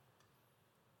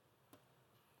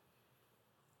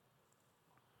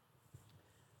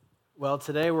Well,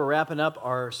 today we're wrapping up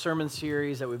our sermon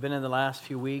series that we've been in the last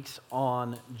few weeks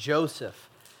on Joseph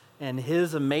and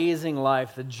his amazing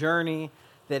life, the journey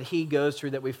that he goes through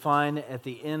that we find at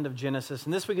the end of Genesis.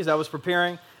 And this week, as I was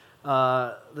preparing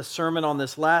the sermon on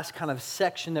this last kind of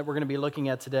section that we're going to be looking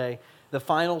at today, the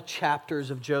final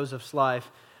chapters of Joseph's life,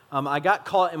 I got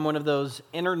caught in one of those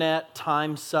internet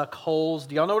time suck holes.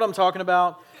 Do y'all know what I'm talking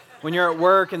about? When you're at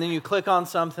work and then you click on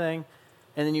something,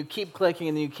 and then you keep clicking,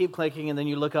 and then you keep clicking, and then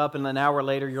you look up, and an hour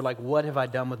later, you're like, what have I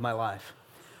done with my life?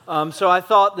 So I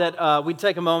thought that we'd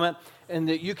take a moment, and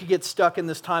that you could get stuck in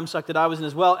this time suck that I was in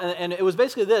as well. And it was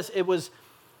basically this. It was,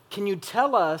 can you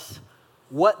tell us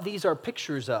what these are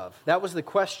pictures of? That was the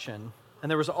question. And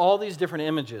there was all these different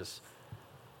images.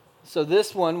 So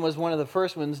this one was one of the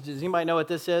first ones. Does anybody know what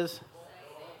this is?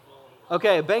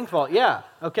 Okay, a bank vault. Yeah.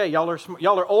 Okay, y'all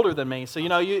are older than me, so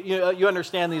you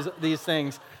understand these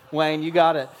things. Wayne, you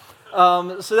got it.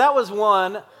 So that was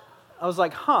one. I was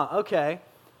like, okay.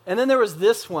 And then there was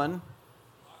this one,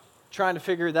 trying to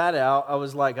figure that out. I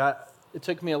was like, it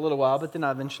took me a little while, but then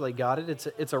I eventually got it.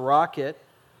 It's a rocket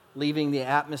leaving the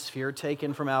atmosphere,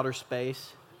 taken from outer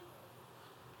space.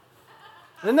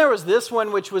 Then there was this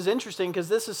one, which was interesting, because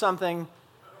this is something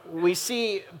we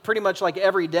see pretty much like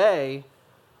every day.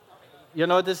 You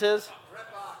know what this is?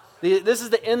 This is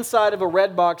the inside of a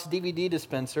Redbox DVD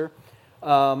dispenser.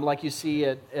 Like you see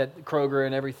at Kroger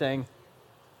and everything.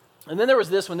 And then there was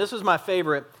this one. This was my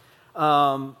favorite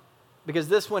because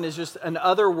this one is just an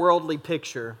otherworldly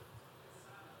picture.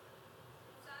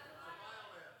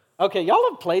 Okay,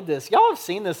 y'all have played this. Y'all have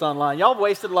seen this online. Y'all have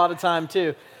wasted a lot of time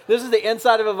too. This is the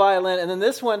inside of a violin. And then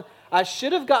this one I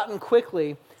should have gotten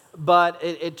quickly, but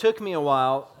it took me a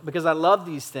while because I love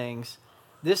these things.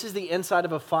 This is the inside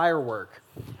of a firework.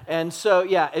 And so,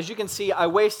 yeah, as you can see, I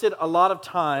wasted a lot of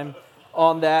time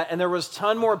on that, and there was a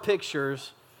ton more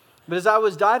pictures. But as I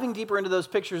was diving deeper into those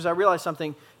pictures, I realized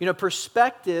something.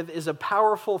 Perspective is a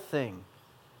powerful thing.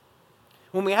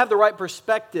 When we have the right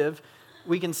perspective,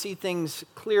 we can see things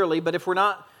clearly. But if we're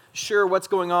not sure what's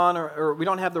going on or we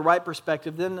don't have the right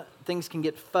perspective, then things can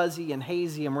get fuzzy and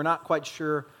hazy, and we're not quite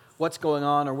sure what's going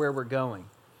on or where we're going.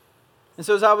 And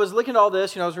so as I was looking at all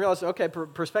this, I was realizing, okay,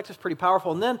 perspective is pretty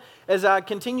powerful. And then as I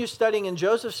continued studying in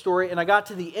Joseph's story and I got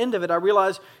to the end of it, I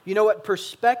realized, you know what,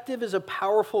 perspective is a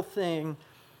powerful thing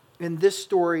in this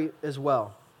story as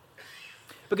well.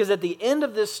 Because at the end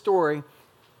of this story,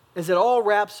 as it all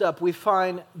wraps up, we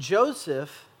find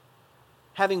Joseph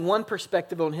having one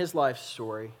perspective on his life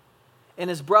story and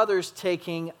his brothers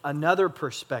taking another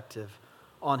perspective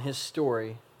on his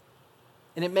story.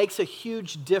 And it makes a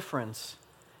huge difference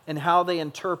and how they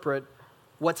interpret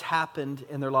what's happened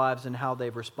in their lives and how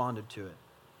they've responded to it.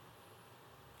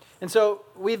 And so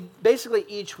we've basically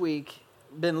each week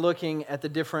been looking at the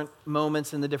different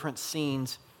moments and the different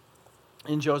scenes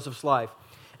in Joseph's life.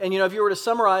 And if you were to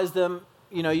summarize them,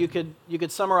 you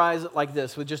could summarize it like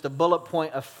this with just a bullet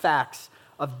point of facts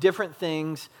of different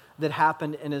things that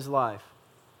happened in his life.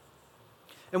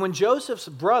 And when Joseph's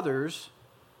brothers,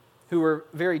 who were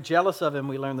very jealous of him,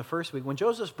 we learned the first week, when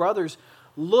Joseph's brothers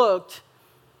looked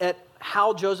at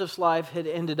how Joseph's life had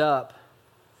ended up,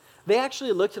 they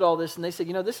actually looked at all this and they said,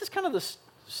 this is kind of the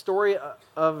story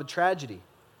of a tragedy.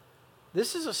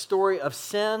 This is a story of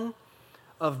sin,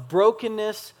 of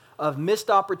brokenness, of missed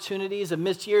opportunities, of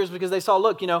missed years, because they saw,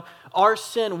 look, our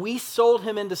sin, we sold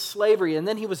him into slavery, and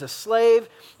then he was a slave,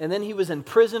 and then he was in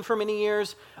prison for many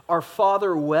years. Our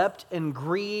father wept and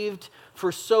grieved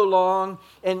for so long,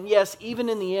 and yes, even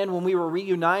in the end, when we were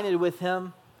reunited with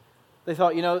him, they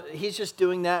thought, he's just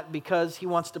doing that because he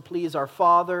wants to please our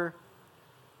father.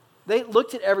 They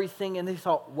looked at everything and they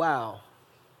thought, wow,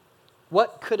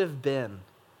 what could have been?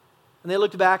 And they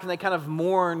looked back and they kind of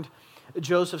mourned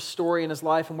Joseph's story in his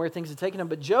life and where things had taken him.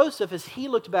 But Joseph, as he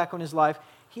looked back on his life,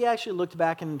 he actually looked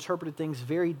back and interpreted things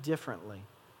very differently.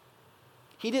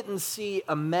 He didn't see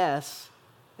a mess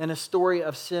and a story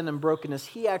of sin and brokenness.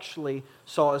 He actually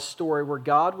saw a story where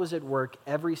God was at work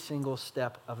every single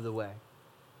step of the way.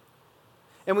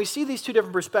 And we see these two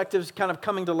different perspectives kind of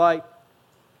coming to light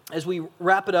as we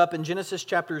wrap it up in Genesis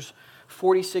chapters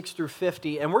 46 through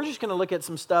 50. And we're just going to look at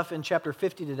some stuff in chapter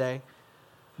 50 today.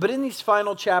 But in these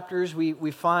final chapters,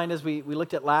 we find, as we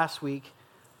looked at last week,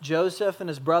 Joseph and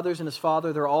his brothers and his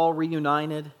father, they're all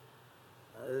reunited.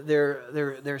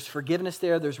 There's forgiveness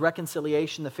there. There's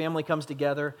reconciliation. The family comes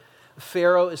together.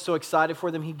 Pharaoh is so excited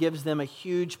for them. He gives them a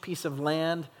huge piece of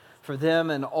land for them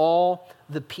and all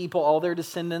the people, all their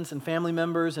descendants and family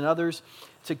members and others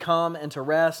to come and to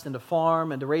rest and to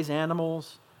farm and to raise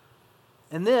animals.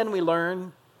 And then we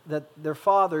learn that their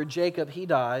father, Jacob, he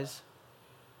dies.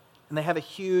 And they have a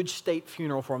huge state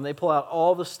funeral for him. They pull out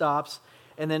all the stops,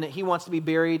 and then he wants to be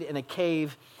buried in a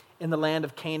cave in the land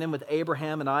of Canaan with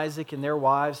Abraham and Isaac and their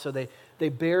wives. So they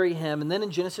bury him. And then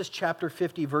in Genesis chapter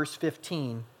 50, verse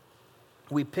 15,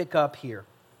 we pick up here.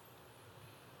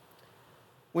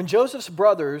 When Joseph's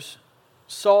brothers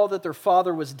saw that their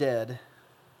father was dead,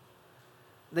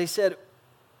 they said,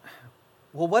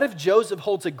 well, what if Joseph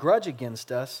holds a grudge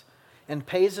against us and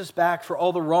pays us back for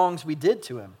all the wrongs we did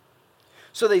to him?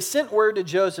 So they sent word to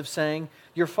Joseph saying,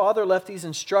 your father left these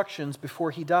instructions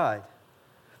before he died.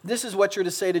 This is what you're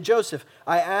to say to Joseph.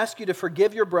 I ask you to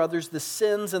forgive your brothers the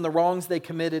sins and the wrongs they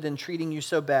committed in treating you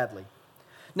so badly.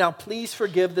 Now please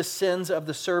forgive the sins of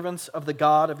the servants of the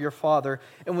God of your father.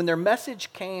 And when their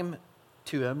message came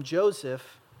to him,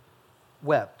 Joseph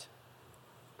wept.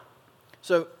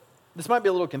 So this might be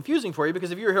a little confusing for you,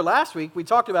 because if you were here last week, we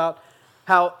talked about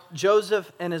how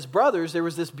Joseph and his brothers, there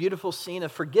was this beautiful scene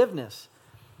of forgiveness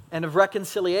and of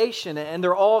reconciliation, and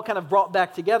they're all kind of brought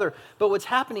back together. But what's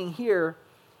happening here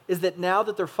is that now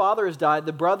that their father has died,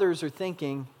 the brothers are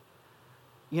thinking,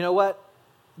 you know what?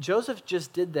 Joseph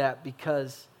just did that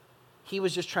because he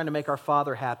was just trying to make our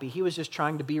father happy. He was just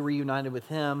trying to be reunited with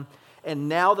him. And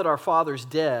now that our father's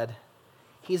dead,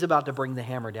 he's about to bring the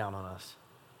hammer down on us.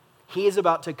 He is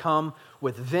about to come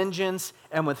with vengeance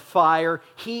and with fire.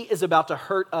 He is about to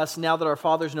hurt us now that our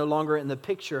father's no longer in the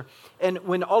picture. And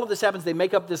when all of this happens, they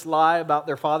make up this lie about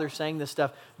their father saying this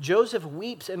stuff. Joseph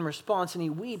weeps in response, and he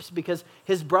weeps because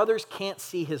his brothers can't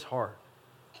see his heart.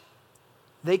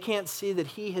 They can't see that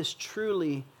he has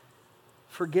truly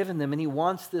forgiven them, and he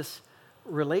wants this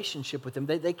relationship with them.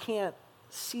 They can't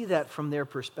see that from their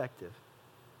perspective.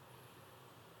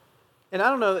 And I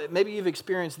don't know, maybe you've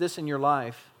experienced this in your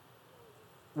life,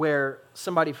 where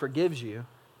somebody forgives you,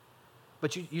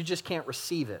 but you just can't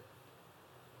receive it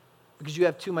because you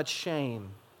have too much shame,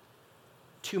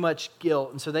 too much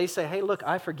guilt. And so they say, hey, look,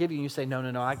 I forgive you. And you say,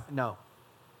 no.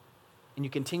 And you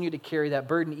continue to carry that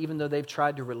burden even though they've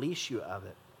tried to release you of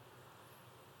it.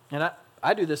 And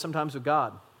I do this sometimes with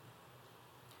God,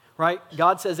 right?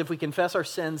 God says if we confess our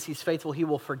sins, he's faithful, he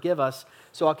will forgive us.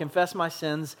 So I'll confess my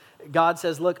sins. God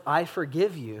says, look, I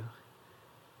forgive you.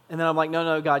 And then I'm like,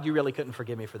 no, God, you really couldn't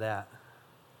forgive me for that.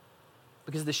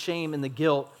 Because the shame and the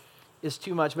guilt is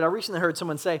too much. But I recently heard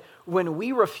someone say, when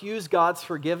we refuse God's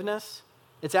forgiveness,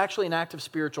 it's actually an act of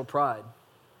spiritual pride.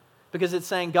 Because it's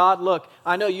saying, God, look,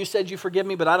 I know you said you forgive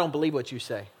me, but I don't believe what you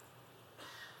say.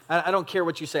 I don't care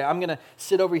what you say. I'm going to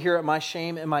sit over here at my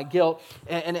shame and my guilt.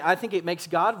 And I think it makes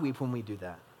God weep when we do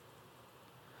that.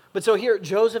 But so here,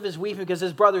 Joseph is weeping because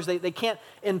his brothers, they can't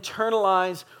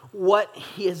internalize what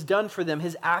he has done for them,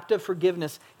 his act of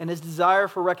forgiveness and his desire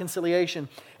for reconciliation.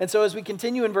 And so as we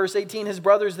continue in verse 18, his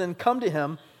brothers then come to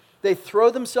him. They throw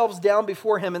themselves down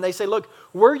before him and they say, look,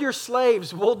 we're your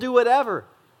slaves. We'll do whatever.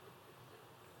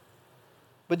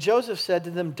 But Joseph said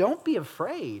to them, don't be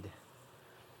afraid.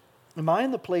 Am I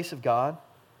in the place of God?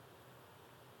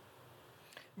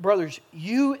 Brothers,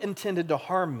 you intended to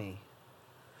harm me,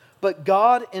 but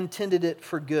God intended it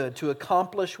for good, to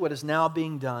accomplish what is now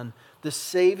being done, the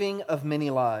saving of many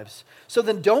lives. So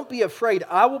then don't be afraid.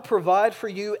 I will provide for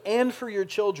you and for your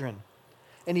children.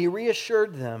 And he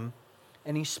reassured them,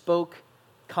 and he spoke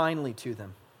kindly to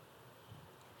them.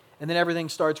 And then everything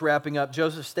starts wrapping up.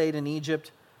 Joseph stayed in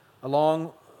Egypt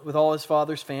along with all his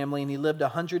father's family, and he lived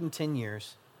 110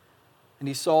 years. And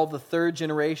he saw the third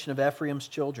generation of Ephraim's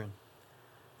children.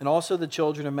 And also the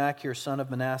children of Machir, son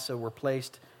of Manasseh, were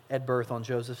placed at birth on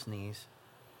Joseph's knees.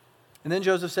 And then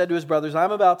Joseph said to his brothers,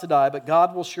 I'm about to die, but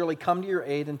God will surely come to your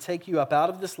aid and take you up out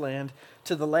of this land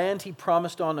to the land he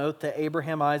promised on oath to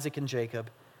Abraham, Isaac, and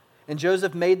Jacob. And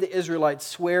Joseph made the Israelites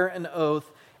swear an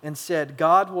oath and said,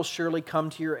 God will surely come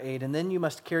to your aid, and then you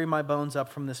must carry my bones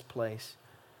up from this place.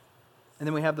 And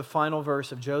then we have the final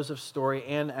verse of Joseph's story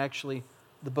and actually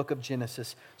the book of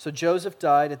Genesis. So Joseph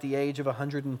died at the age of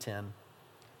 110.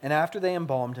 And after they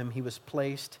embalmed him, he was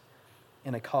placed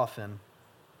in a coffin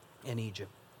in Egypt.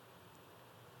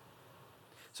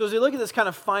 So as we look at this kind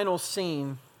of final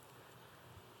scene,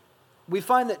 we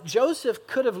find that Joseph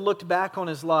could have looked back on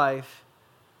his life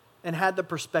and had the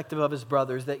perspective of his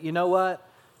brothers that, you know what,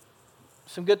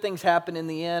 some good things happened in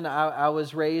the end. I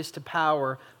was raised to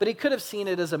power. But he could have seen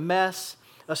it as a mess,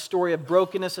 a story of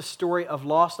brokenness, a story of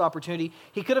lost opportunity.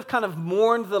 He could have kind of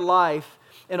mourned the life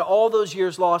and all those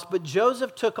years lost, but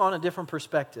Joseph took on a different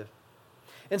perspective.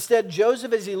 Instead,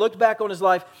 Joseph, as he looked back on his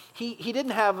life, he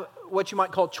didn't have what you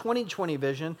might call 20/20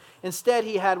 vision. Instead,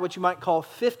 he had what you might call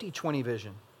 50/20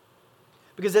 vision.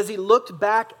 Because as he looked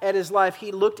back at his life,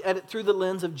 he looked at it through the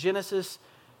lens of Genesis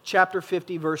chapter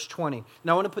 50, verse 20.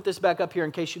 Now, I want to put this back up here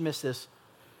in case you missed this.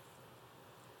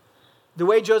 The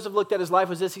way Joseph looked at his life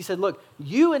was this. He said, look,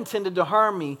 you intended to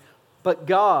harm me, but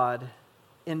God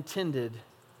intended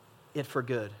it for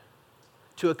good,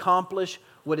 to accomplish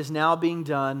what is now being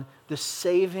done, the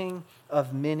saving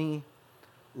of many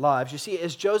lives. You see,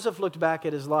 as Joseph looked back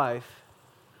at his life,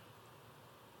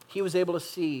 he was able to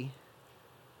see,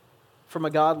 from a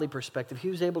godly perspective, he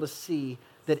was able to see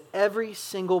that every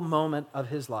single moment of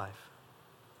his life,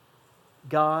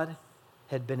 God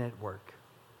had been at work.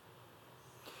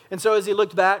 And so as he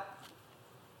looked back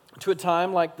to a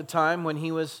time like the time when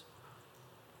he was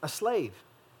a slave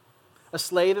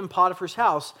in Potiphar's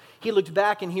house, he looked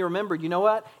back and he remembered, you know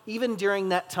what? Even during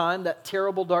that time, that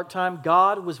terrible, dark time,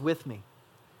 God was with me.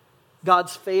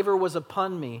 God's favor was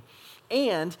upon me.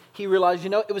 And he realized,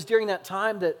 it was during that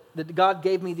time that God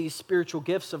gave me these spiritual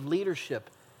gifts of leadership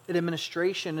and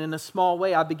administration. In a small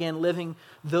way, I began living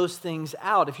those things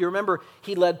out. If you remember,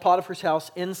 he led Potiphar's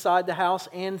house inside the house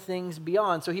and things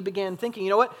beyond. So he began thinking,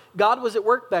 God was at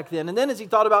work back then. And then as he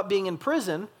thought about being in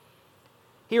prison,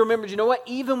 he remembered,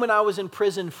 even when I was in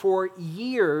prison for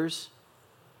years,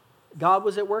 God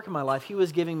was at work in my life. He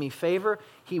was giving me favor.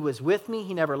 He was with me.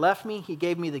 He never left me. He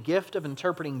gave me the gift of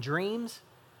interpreting dreams.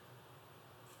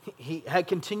 He had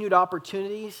continued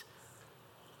opportunities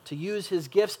to use his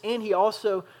gifts. And he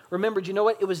also remembered,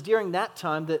 it was during that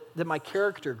time that my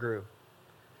character grew.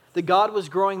 That God was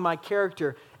growing my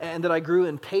character and that I grew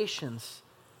in patience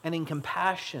and in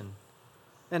compassion.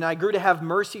 And I grew to have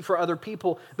mercy for other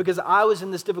people because I was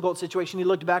in this difficult situation. He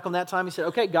looked back on that time. He said,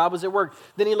 okay, God was at work.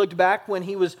 Then he looked back when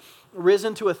he was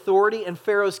risen to authority in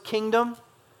Pharaoh's kingdom.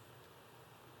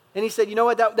 And he said,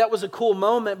 that was a cool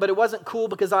moment, but it wasn't cool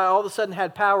because I all of a sudden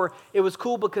had power. It was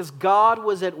cool because God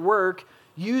was at work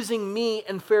using me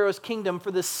in Pharaoh's kingdom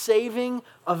for the saving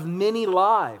of many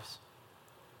lives.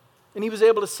 And he was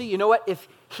able to see, if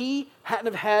he hadn't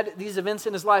have had these events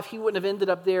in his life, he wouldn't have ended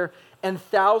up there. And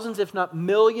thousands, if not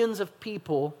millions of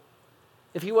people,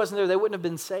 if he wasn't there, they wouldn't have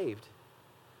been saved.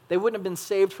 They wouldn't have been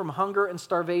saved from hunger and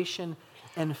starvation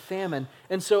and famine.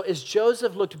 And so as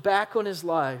Joseph looked back on his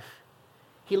life,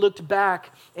 he looked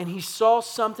back and he saw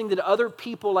something that other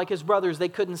people like his brothers, they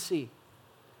couldn't see.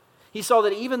 He saw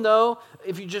that even though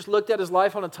if you just looked at his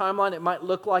life on a timeline, it might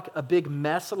look like a big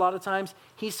mess a lot of times,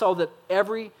 he saw that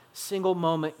every single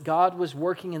moment God was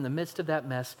working in the midst of that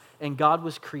mess and God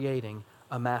was creating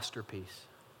a masterpiece.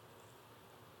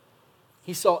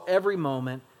 He saw every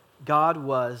moment God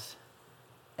was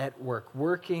at work,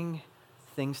 working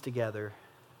things together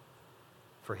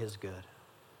for his good.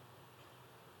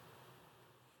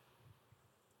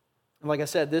 And like I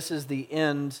said, this is the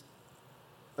end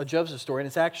of Joseph's story, and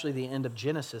it's actually the end of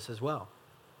Genesis as well.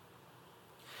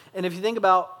 And if you think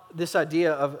about this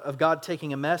idea of God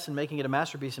taking a mess and making it a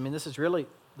masterpiece, this is really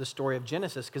the story of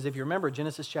Genesis, because if you remember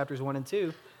Genesis chapters 1 and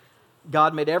 2,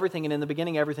 God made everything, and in the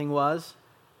beginning everything was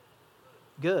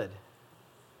good.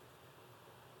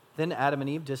 Then Adam and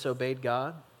Eve disobeyed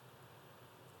God.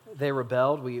 They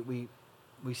rebelled.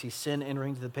 We see sin entering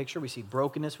into the picture. We see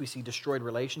brokenness. We see destroyed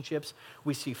relationships.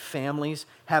 We see families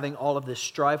having all of this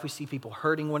strife. We see people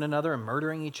hurting one another and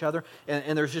murdering each other.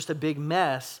 And there's just a big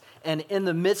mess. And in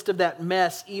the midst of that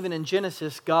mess, even in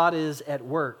Genesis, God is at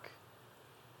work.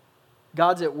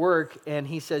 God's at work, and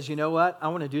he says, you know what? I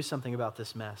want to do something about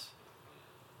this mess.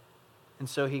 And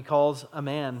so he calls a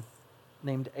man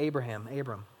named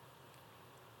Abram.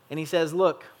 And he says,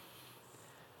 look,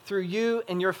 through you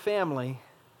and your family,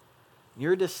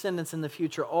 your descendants in the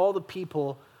future, all the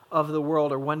people of the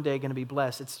world are one day going to be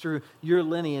blessed. It's through your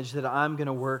lineage that I'm going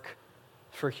to work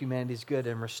for humanity's good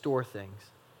and restore things.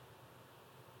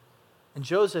 And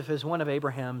Joseph is one of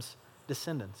Abraham's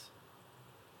descendants.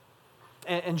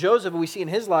 And Joseph, we see in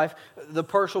his life, the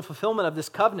partial fulfillment of this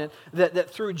covenant, that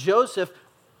through Joseph,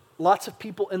 lots of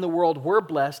people in the world were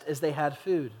blessed as they had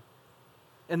food.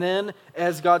 And then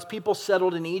as God's people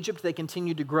settled in Egypt, they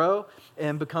continued to grow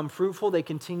and become fruitful. They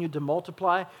continued to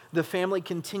multiply. The family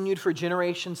continued for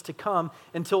generations to come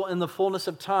until in the fullness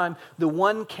of time, the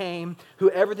one came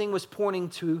who everything was pointing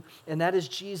to, and that is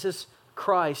Jesus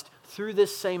Christ through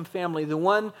this same family, the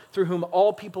one through whom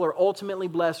all people are ultimately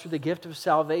blessed through the gift of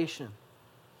salvation.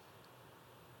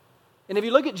 And if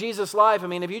you look at Jesus' life,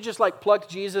 if you just plucked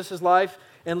Jesus' life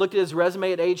and looked at his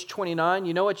resume at age 29,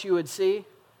 you know what you would see?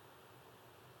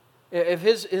 If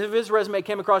his resume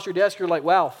came across your desk, you're like,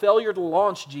 wow, failure to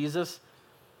launch, Jesus.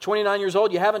 29 years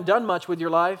old, you haven't done much with your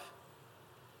life.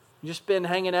 You've just been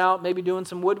hanging out, maybe doing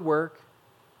some woodwork.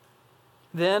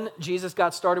 Then Jesus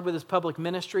got started with his public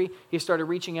ministry. He started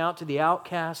reaching out to the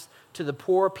outcasts, to the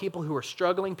poor, people who were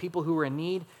struggling, people who were in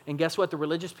need. And guess what? The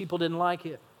religious people didn't like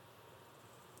it.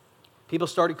 People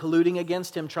started colluding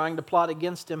against him, trying to plot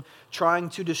against him, trying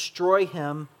to destroy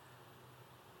him.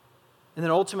 And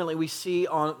then ultimately we see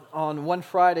on one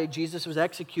Friday, Jesus was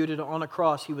executed on a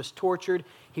cross. He was tortured,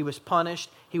 he was punished,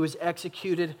 he was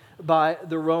executed by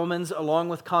the Romans along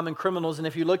with common criminals. And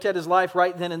if you looked at his life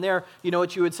right then and there, you know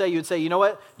what you would say? You would say, you know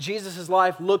what? Jesus'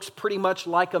 life looks pretty much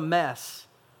like a mess.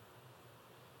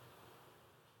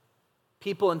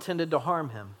 People intended to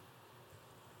harm him.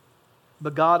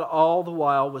 But God all the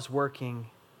while was working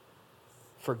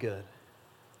for good.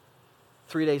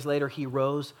 3 days later, he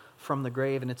rose from the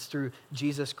grave, and it's through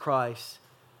Jesus Christ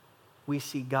we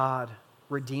see God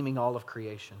redeeming all of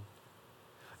creation.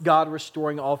 God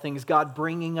restoring all things. God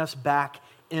bringing us back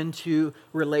into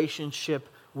relationship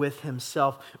with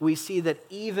himself. We see that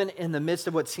even in the midst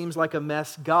of what seems like a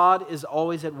mess, God is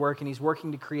always at work, and he's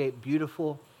working to create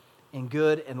beautiful and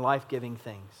good and life-giving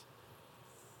things.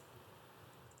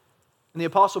 And the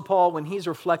Apostle Paul, when he's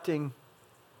reflecting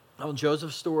on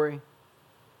Joseph's story,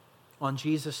 on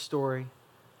Jesus' story,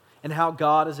 and how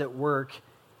God is at work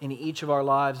in each of our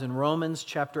lives, in Romans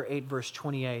chapter 8, verse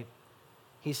 28,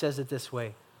 he says it this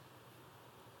way.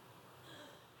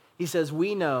 He says,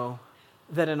 we know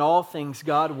that in all things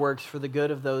God works for the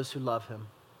good of those who love him,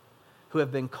 who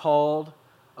have been called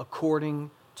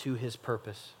according to his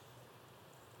purpose.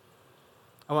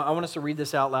 I want us to read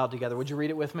this out loud together. Would you read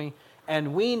it with me?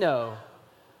 And we know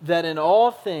that in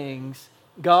all things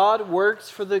God works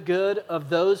for the good of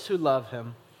those who love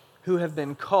him, who have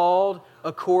been called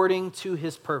according to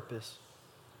his purpose.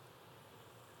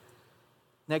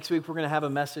 Next week, we're going to have a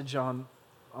message on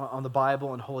the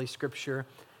Bible and Holy Scripture.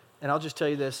 And I'll just tell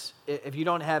you this. If you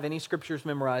don't have any scriptures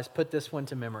memorized, put this one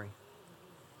to memory.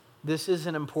 This is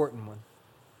an important one.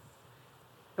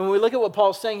 And when we look at what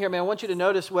Paul's saying here, man, I want you to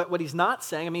notice what he's not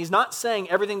saying. I mean, he's not saying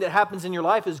everything that happens in your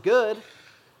life is good.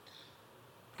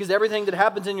 Because everything that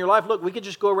happens in your life, look, we could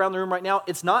just go around the room right now.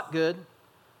 It's not good.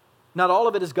 Not all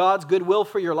of it is God's goodwill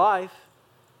for your life.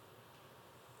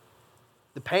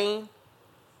 The pain,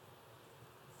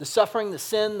 the suffering, the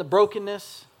sin, the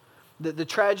brokenness, the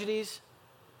tragedies.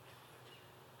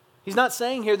 He's not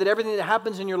saying here that everything that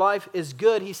happens in your life is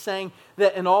good. He's saying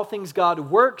that in all things God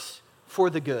works for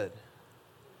the good.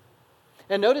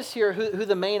 And notice here who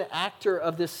the main actor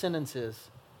of this sentence is.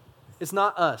 It's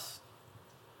not us.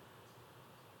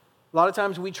 A lot of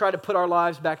times we try to put our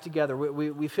lives back together.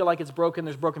 We feel like it's broken,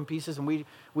 there's broken pieces, and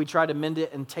we try to mend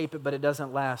it and tape it, but it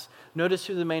doesn't last. Notice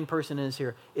who the main person is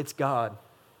here. It's God.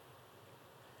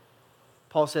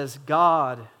 Paul says,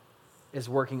 God is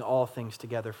working all things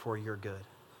together for your good.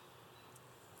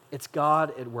 It's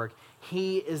God at work.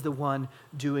 He is the one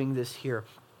doing this here.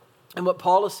 And what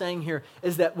Paul is saying here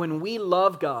is that when we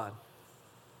love God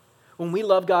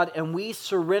and we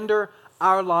surrender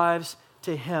our lives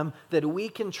to him, that we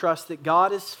can trust that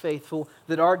God is faithful,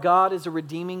 that our God is a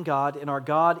redeeming God, and our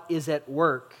God is at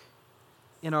work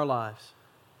in our lives,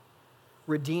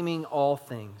 redeeming all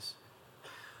things,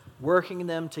 working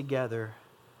them together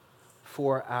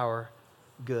for our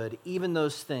good, even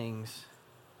those things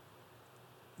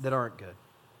that aren't good.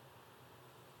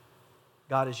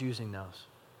 God is using those,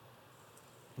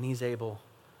 and he's able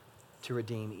to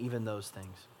redeem even those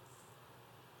things.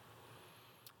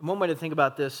 One way to think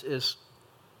about this is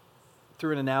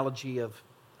through an analogy of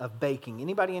baking.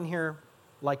 Anybody in here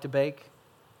like to bake?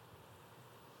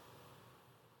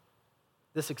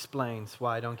 This explains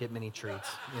why I don't get many treats,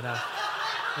 you know?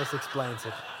 This explains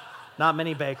it. Not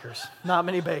many bakers. Not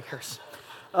many bakers.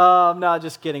 No,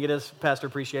 just kidding. It is Pastor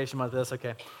Appreciation Month. That's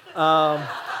okay. I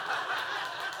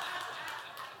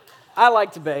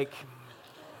like to bake.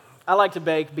 I like to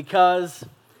bake because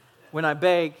when I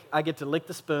bake, I get to lick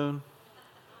the spoon.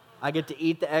 I get to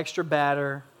eat the extra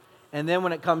batter. And then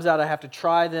when it comes out, I have to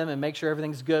try them and make sure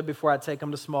everything's good before I take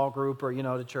them to small group or,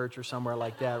 to church or somewhere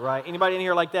like that, right? Anybody in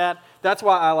here like that? That's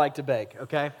why I like to bake,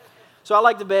 okay? So I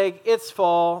like to bake. It's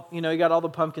fall. You got all the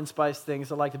pumpkin spice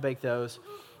things. I like to bake those.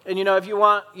 And, if you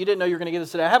want, you didn't know you were going to get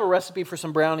this today. I have a recipe for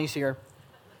some brownies here.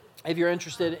 If you're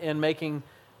interested in making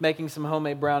some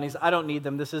homemade brownies, I don't need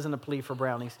them. This isn't a plea for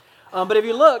brownies. But if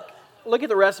you look at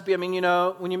the recipe, I mean,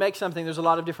 when you make something, there's a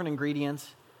lot of different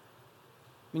ingredients.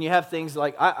 I mean, you have things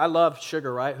like, I love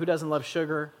sugar, right? Who doesn't love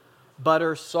sugar?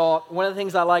 Butter, salt. One of the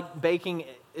things I like baking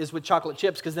is with chocolate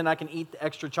chips because then I can eat the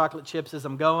extra chocolate chips as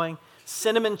I'm going.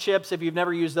 Cinnamon chips, if you've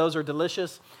never used those, are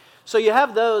delicious. So you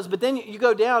have those, but then you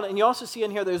go down and you also see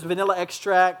in here there's vanilla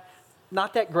extract.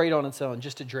 Not that great on its own,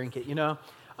 just to drink it,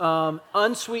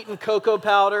 Unsweetened cocoa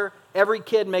powder. Every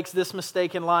kid makes this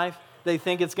mistake in life. They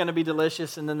think it's going to be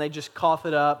delicious and then they just cough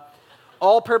it up.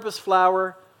 All-purpose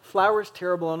flour. Flour is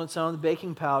terrible on its own, the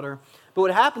baking powder. But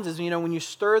what happens is, when you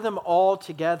stir them all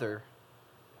together,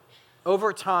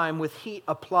 over time, with heat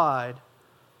applied,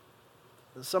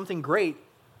 something great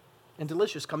and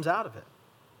delicious comes out of it.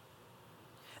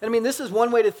 And I mean, this is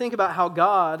one way to think about how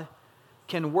God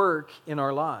can work in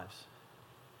our lives.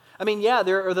 I mean, yeah,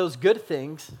 there are those good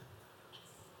things,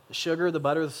 the sugar, the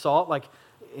butter, the salt, like,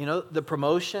 the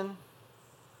promotion,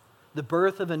 the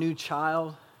birth of a new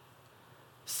child,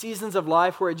 seasons of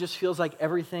life where it just feels like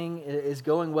everything is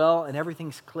going well and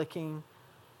everything's clicking.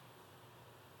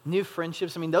 New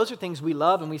friendships. I mean, those are things we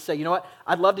love, and we say, you know what?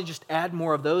 I'd love to just add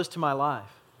more of those to my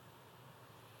life.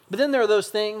 But then there are those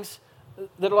things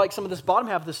that are like some of this bottom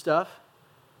half of the stuff.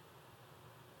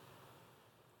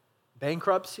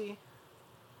 Bankruptcy,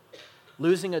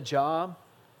 losing a job,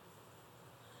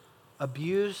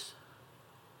 abuse,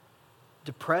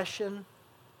 depression,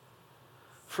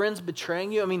 friends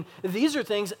betraying you. I mean, these are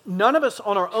things, none of us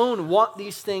on our own want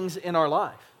these things in our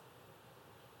life.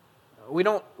 We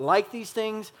don't like these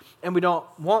things, and we don't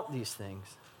want these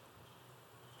things.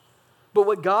 But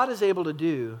what God is able to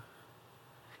do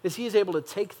is He is able to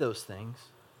take those things,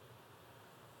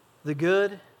 the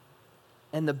good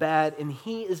and the bad, and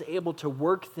He is able to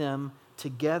work them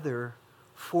together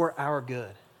for our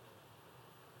good.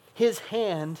 His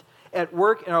hand at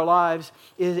work in our lives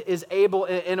is able,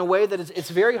 in a way that it's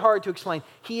very hard to explain.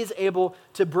 He is able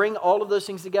to bring all of those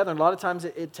things together. And a lot of times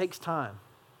it takes time.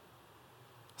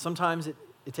 Sometimes it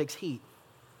takes heat.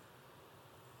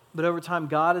 But over time,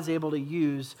 God is able to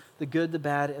use the good, the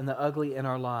bad, and the ugly in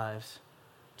our lives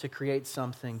to create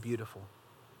something beautiful,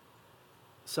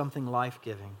 something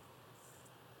life-giving,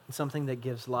 and something that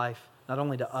gives life not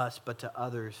only to us, but to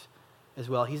others as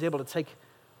well. He's able to take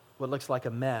what looks like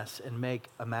a mess and make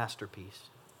a masterpiece.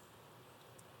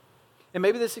 And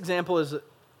maybe this example is,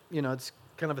 it's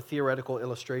kind of a theoretical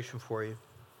illustration for you.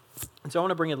 And so I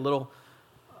want to bring it a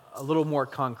little more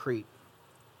concrete.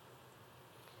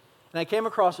 And I came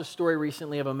across a story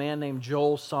recently of a man named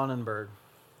Joel Sonnenberg.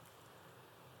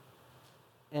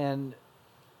 And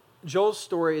Joel's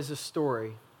story is a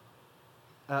story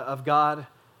of God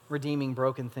redeeming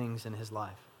broken things in his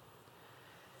life.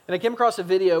 And I came across a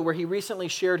video where he recently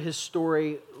shared his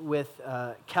story with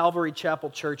Calvary Chapel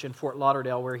Church in Fort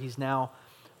Lauderdale, where he's now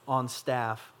on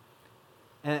staff.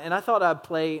 And I thought I'd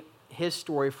play his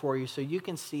story for you so you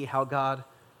can see how God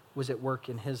was at work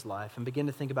in his life and begin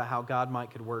to think about how God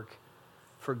could work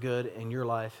for good in your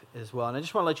life as well. And I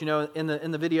just want to let you know,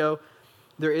 in the video,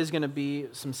 there is going to be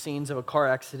some scenes of a car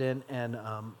accident and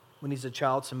when he's a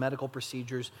child, some medical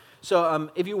procedures. So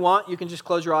if you want, you can just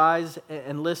close your eyes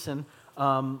and listen,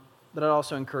 but I'd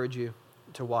also encourage you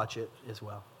to watch it as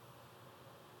well.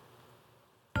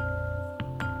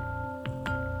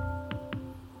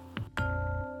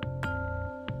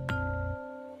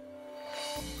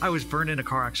 I was burned in a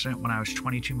car accident when I was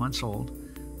 22 months old.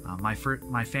 My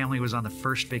family was on the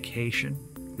first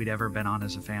vacation we'd ever been on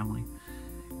as a family.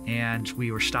 And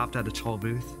we were stopped at a toll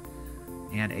booth,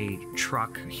 and a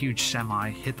truck, a huge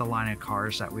semi, hit the line of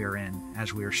cars that we were in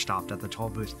as we were stopped at the toll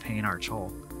booth paying our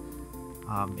toll.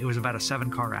 It was about a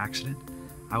 7-car accident.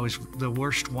 I was the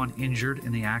worst one injured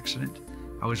in the accident.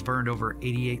 I was burned over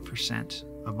 88%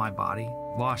 of my body,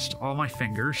 lost all my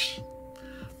fingers,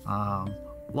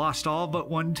 lost all but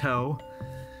one toe,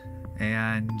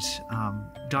 and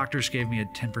doctors gave me a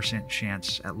 10%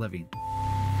 chance at living.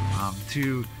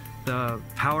 Through the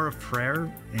power of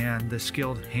prayer and the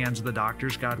skilled hands of the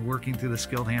doctors, God working through the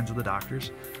skilled hands of the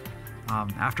doctors,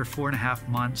 after 4.5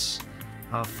 months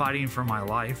of fighting for my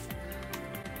life,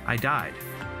 I died.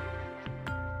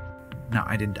 No,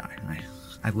 I didn't die.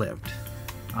 I lived.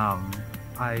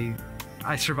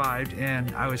 I survived,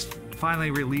 and I was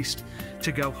finally released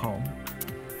to go home.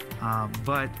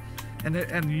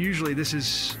 And usually this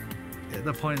is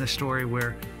the point in the story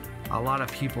where a lot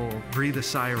of people breathe a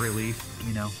sigh of relief,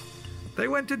 They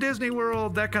went to Disney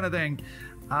World, that kind of thing.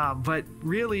 But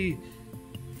really,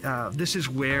 this is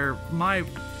where my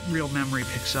real memory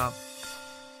picks up.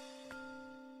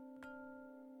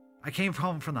 I came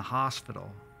home from the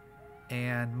hospital,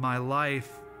 and my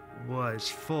life was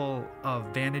full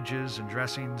of bandages and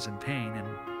dressings and pain and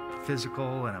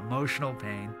physical and emotional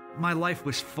pain. My life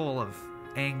was full of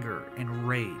anger and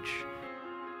rage.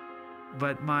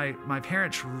 But my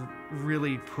parents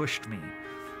really pushed me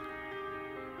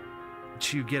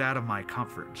to get out of my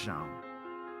comfort zone.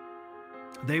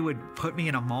 They would put me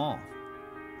in a mall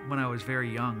when I was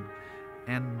very young,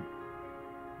 and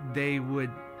they would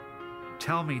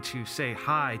tell me to say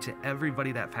hi to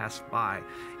everybody that passed by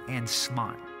and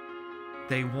smile.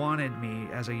 They wanted me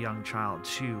as a young child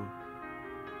to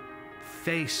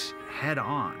face head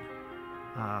on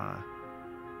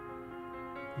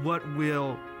what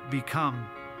will become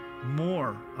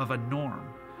more of a norm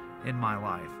in my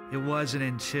life. It wasn't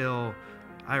until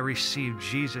I received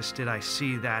Jesus did I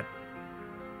see that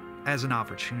as an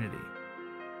opportunity.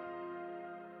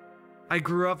 I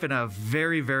grew up in a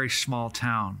very, very small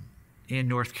town in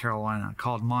North Carolina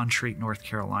called Montreat, North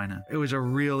Carolina. It was a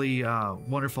really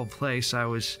wonderful place. I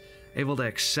was able to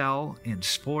excel in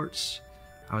sports.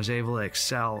 I was able to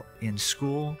excel in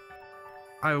school.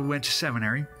 I went to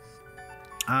seminary.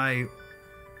 I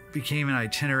became an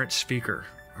itinerant speaker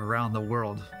around the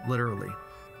world, literally.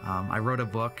 I wrote a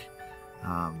book,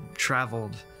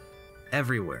 traveled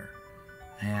everywhere.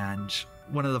 And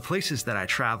one of the places that I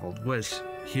traveled was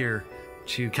here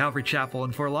to Calvary Chapel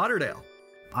in Fort Lauderdale.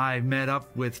 I met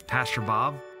up with Pastor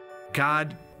Bob.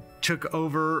 God took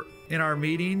over in our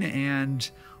meeting, and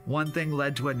one thing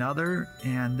led to another,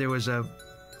 and there was a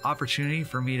opportunity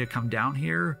for me to come down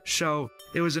here. So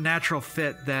it was a natural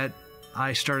fit that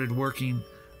I started working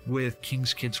with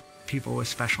King's Kids, people with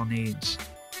special needs.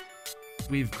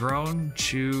 We've grown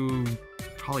to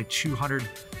probably 200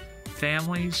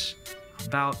 families,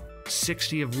 about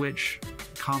 60 of which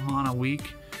come on a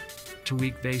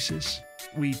week-to-week basis.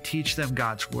 We teach them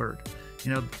God's word.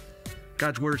 You know,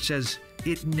 God's word says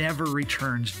it never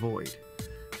returns void.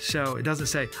 So it doesn't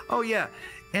say, oh yeah,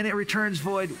 and it returns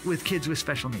void with kids with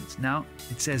special needs. No,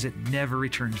 it says it never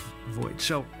returns void.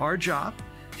 So our job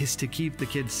is to keep the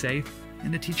kids safe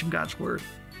and to teach them God's word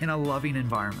in a loving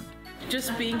environment.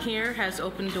 Just being here has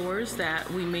opened doors that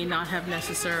we may not have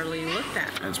necessarily looked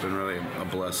at. It's been really a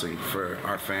blessing for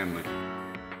our family.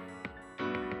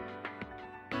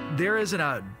 There isn't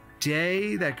a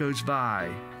day that goes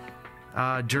by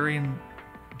during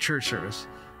church service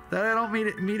that I don't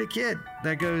meet a kid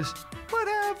that goes, "What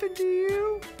happened to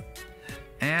you?"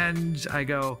 And I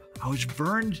go, "I was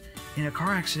burned in a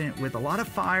car accident with a lot of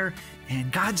fire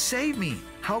and God saved me."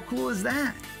 How cool is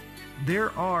that?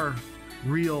 There are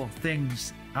real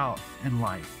things out in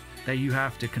life that you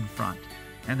have to confront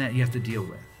and that you have to deal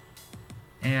with.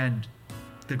 And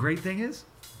the great thing is,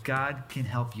 God can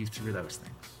help you through those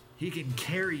things. He can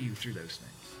carry you through those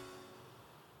things.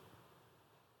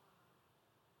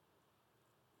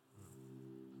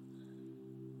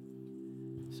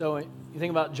 So you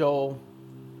think about Joel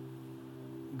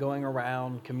going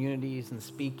around communities and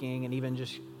speaking and even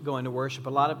just going to worship.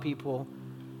 A lot of people,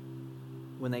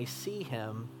 when they see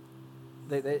him,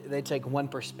 they take one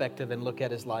perspective and look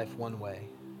at his life one way.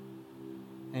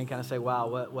 And kind of say, wow,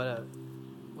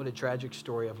 what a tragic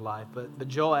story of life. But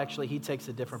Joel actually, he takes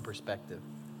a different perspective.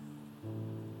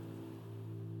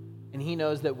 And he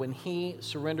knows that when he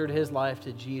surrendered his life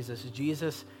to Jesus,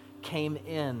 Jesus came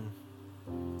in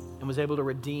and was able to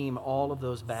redeem all of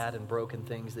those bad and broken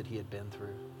things that he had been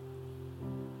through.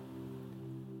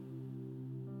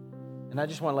 And I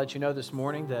just want to let you know this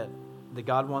morning that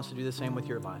God wants to do the same with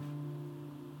your life.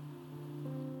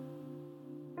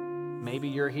 Maybe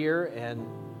you're here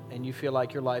and you feel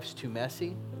like your life's too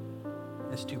messy,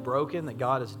 it's too broken, that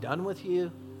God is done with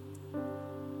you.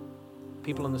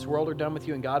 People in this world are done with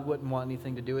you and God wouldn't want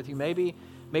anything to do with you. Maybe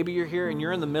you're here and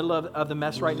you're in the middle of the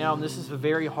mess right now, and this is a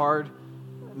very hard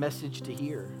message to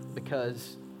hear,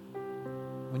 because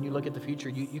when you look at the future,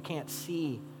 you can't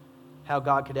see how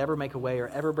God could ever make a way or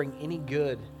ever bring any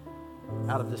good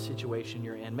out of the situation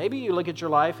you're in. Maybe you look at your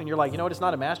life and you're like, you know what, it's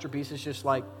not a masterpiece, it's just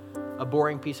like a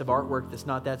boring piece of artwork that's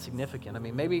not that significant. I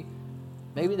mean, maybe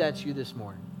that's you this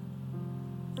morning.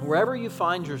 Wherever you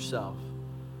find yourself,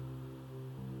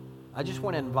 I just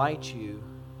want to invite you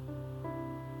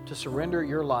to surrender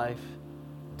your life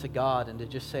to God and to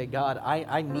just say, God,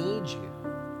 I need you.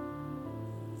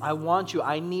 I want you.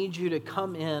 I need you to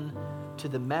come in to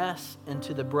the mess and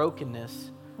to the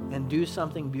brokenness and do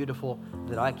something beautiful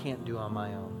that I can't do on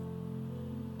my own.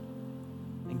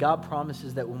 And God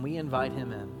promises that when we invite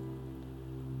him in,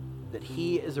 that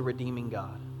he is a redeeming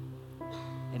God,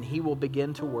 and he will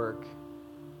begin to work,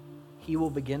 he will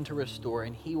begin to restore,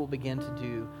 and he will begin to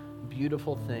do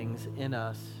beautiful things in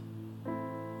us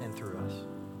and through us.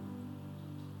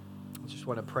 I just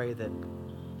want to pray that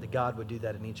God would do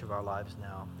that in each of our lives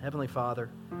now. Heavenly Father,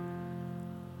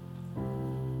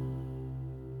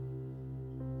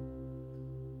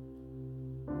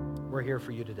 we're here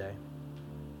for you today.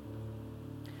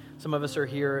 Some of us are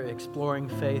here exploring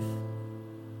faith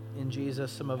in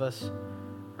Jesus. Some of us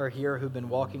are here who've been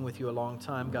walking with you a long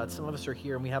time. God, some of us are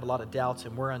here and we have a lot of doubts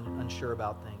and we're unsure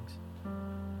about things.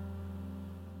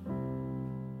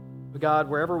 But God,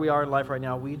 wherever we are in life right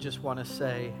now, we just want to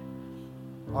say,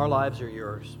 our lives are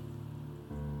yours.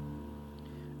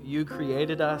 You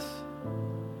created us.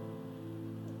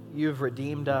 You've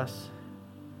redeemed us.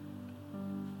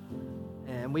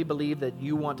 And we believe that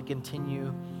you want to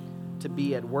continue to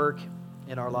be at work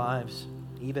in our lives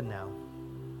even now.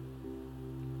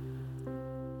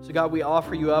 So God, we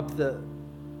offer you up the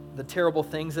terrible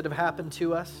things that have happened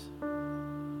to us,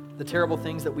 the terrible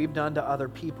things that we've done to other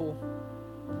people.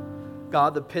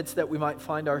 God, the pits that we might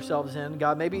find ourselves in.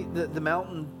 God, maybe the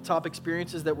mountaintop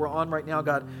experiences that we're on right now,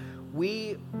 God,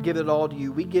 we give it all to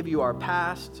you. We give you our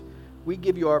past, we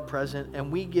give you our present,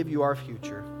 and we give you our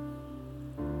future.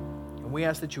 And we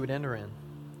ask that you would enter in,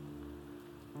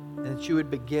 and that you would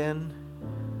begin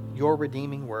your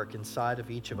redeeming work inside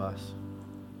of each of us.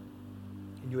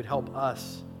 And you would help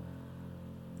us,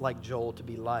 like Joel, to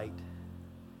be light,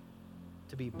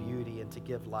 to be beauty, and to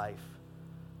give life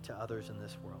to others in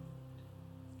this world.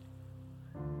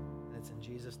 And it's in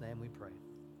Jesus' name we pray.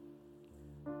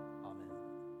 Amen.